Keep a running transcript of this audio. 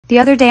The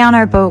other day on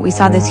our boat, we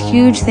saw this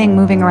huge thing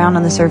moving around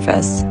on the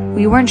surface.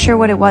 We weren't sure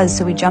what it was,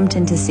 so we jumped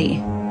in to see.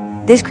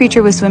 This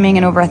creature was swimming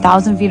in over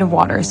 1,000 feet of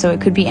water, so it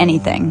could be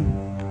anything.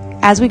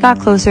 As we got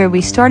closer,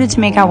 we started to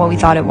make out what we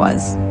thought it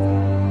was.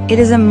 It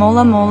is a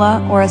mola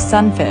mola, or a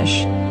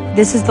sunfish.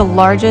 This is the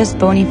largest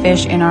bony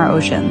fish in our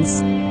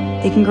oceans.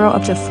 They can grow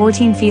up to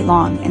 14 feet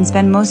long and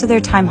spend most of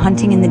their time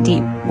hunting in the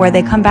deep, where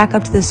they come back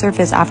up to the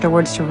surface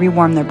afterwards to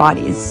rewarm their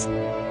bodies.